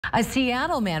A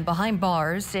Seattle man behind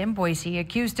bars in Boise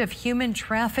accused of human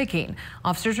trafficking.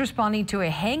 Officers responding to a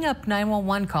hang-up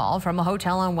 911 call from a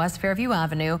hotel on West Fairview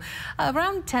Avenue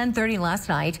around 10:30 last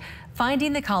night,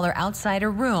 finding the caller outside her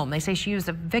room. They say she was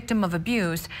a victim of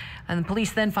abuse. And the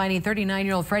police then finding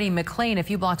 39-year-old Freddie McLean a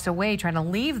few blocks away trying to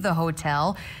leave the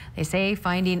hotel. They say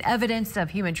finding evidence of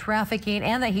human trafficking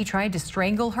and that he tried to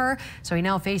strangle her. So he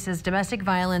now faces domestic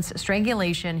violence,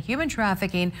 strangulation, human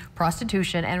trafficking,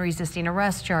 prostitution, and resisting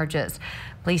arrest charges.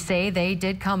 Police say they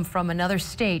did come from another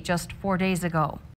state just 4 days ago.